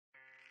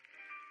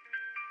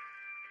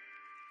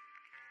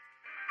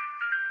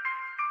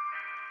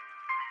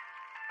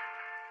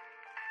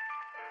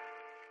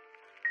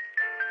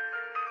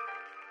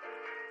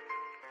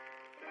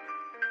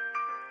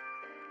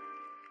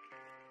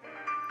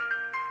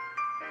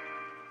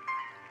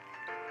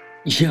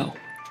Yo,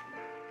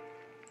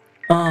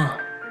 uh.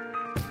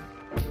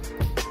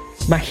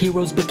 My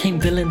heroes became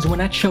villains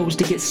when I chose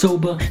to get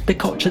sober. The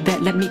culture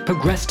that let me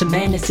progress to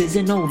madness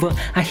isn't over.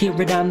 I hear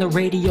it on the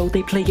radio,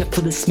 they play it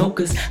for the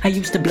smokers. I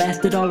used to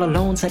blast it all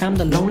alone, said I'm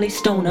the lonely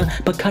stoner.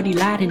 But Cuddy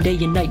lied, and day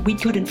and night we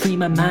couldn't free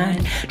my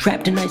mind.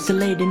 Trapped and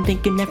isolated,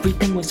 thinking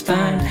everything was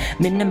fine.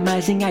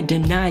 Minimizing, I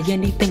deny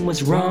anything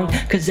was wrong.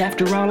 Cause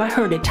after all, I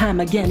heard it time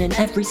again in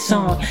every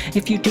song.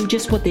 If you do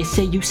just what they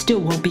say, you still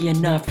won't be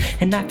enough.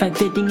 And I find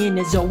fitting in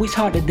is always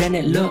harder than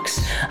it looks.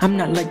 I'm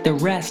not like the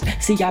rest,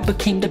 see I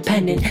became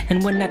dependent.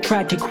 And when I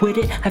tried to quit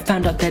it, I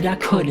found out that I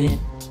couldn't.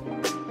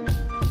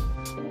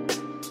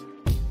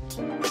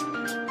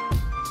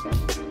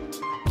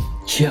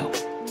 Yo.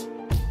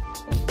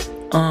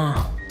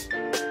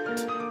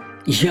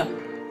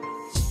 Yo.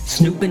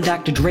 Snoop and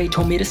Dr. Dre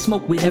told me to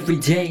smoke weed every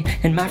day,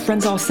 and my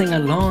friends all sang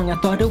along. I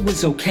thought it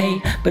was okay,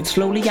 but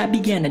slowly I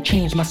began to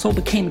change. My soul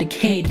became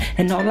decayed,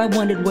 and all I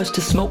wanted was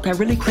to smoke. I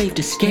really craved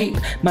escape.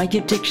 My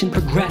addiction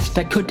progressed,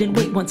 I couldn't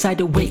wait once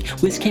I'd awake.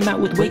 Wiz came out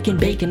with Wake and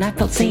Bake, and I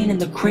felt sane in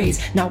the craze.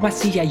 Now I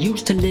see I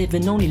used to live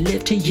and only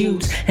live to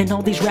use. And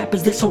all these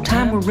rappers this whole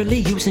time were really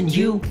using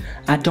you.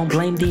 I don't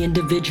blame the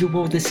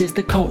individual, this is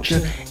the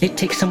culture. It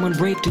takes someone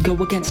brave to go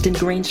against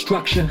ingrained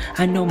structure.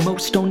 I know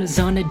most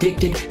stoners aren't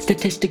addicted,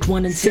 statistics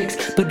 1 in 6.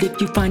 But if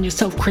you find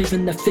yourself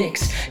craving the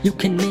fix, you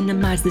can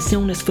minimize this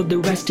illness for the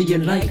rest of your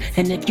life.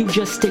 And if you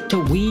just stick to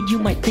weed, you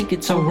might think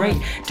it's alright.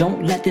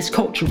 Don't let this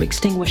culture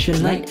extinguish your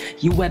light.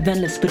 You have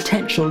endless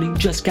potential, you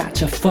just got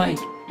to fight.